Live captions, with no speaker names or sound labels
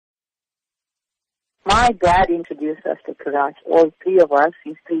My dad introduced us to karate, all three of us,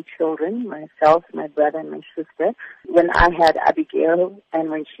 his three children, myself, my brother, and my sister. When I had Abigail,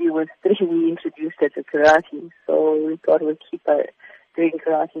 and when she was 3, we introduced her to karate. So we thought we'd keep her doing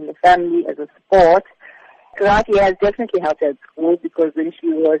karate in the family as a sport. Karate has definitely helped her at school, because when she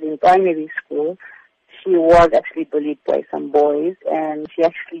was in primary school, she was actually bullied by some boys, and she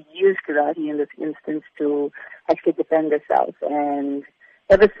actually used karate in this instance to actually defend herself. And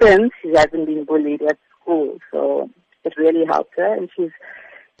ever since, she hasn't been bullied at school, so it really helped her. And she's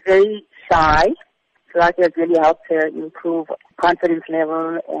very shy. Karate has really helped her improve confidence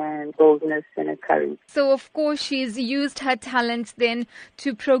level and boldness and her courage. So, of course, she's used her talent then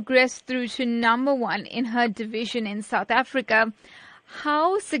to progress through to number 1 in her division in South Africa.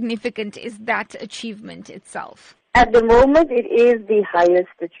 How significant is that achievement itself? At the moment, it is the highest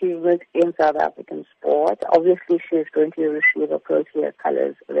achievement in South African sport. Obviously, she is going to receive a Croatia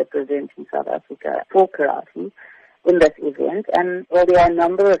colors representing South Africa for karate in this event. And well, there are a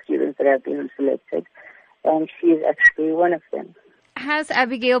number of students that have been selected, and she is actually one of them. Has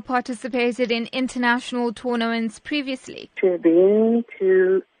Abigail participated in international tournaments previously? She's been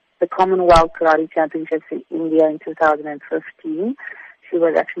to the Commonwealth Karate Championships in India in 2015. She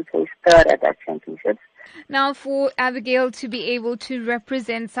was actually placed 3rd at that championship. Now, for Abigail to be able to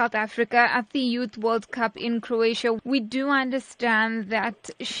represent South Africa at the Youth World Cup in Croatia, we do understand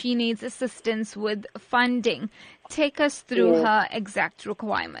that she needs assistance with funding. Take us through her exact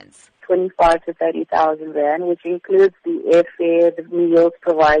requirements. 25 to 30,000 rand, which includes the airfare, the meals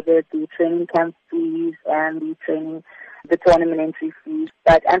provided, the training camp fees, and the tournament entry fees.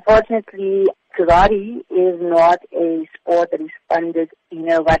 But unfortunately, karate is not a sport that is funded,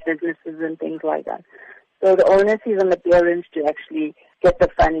 by businesses and things like that. So the onus is on the parents to actually get the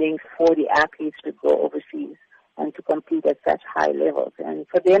funding for the athletes to go overseas and to compete at such high levels. And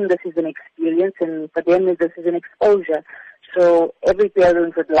for them, this is an experience, and for them, this is an exposure. So every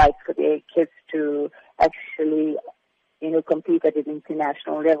parent would like for their kids to actually, compete at an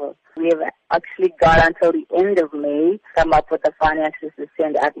international level. We have actually got until the end of May to come up with the finances to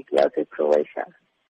send Abigail to Croatia.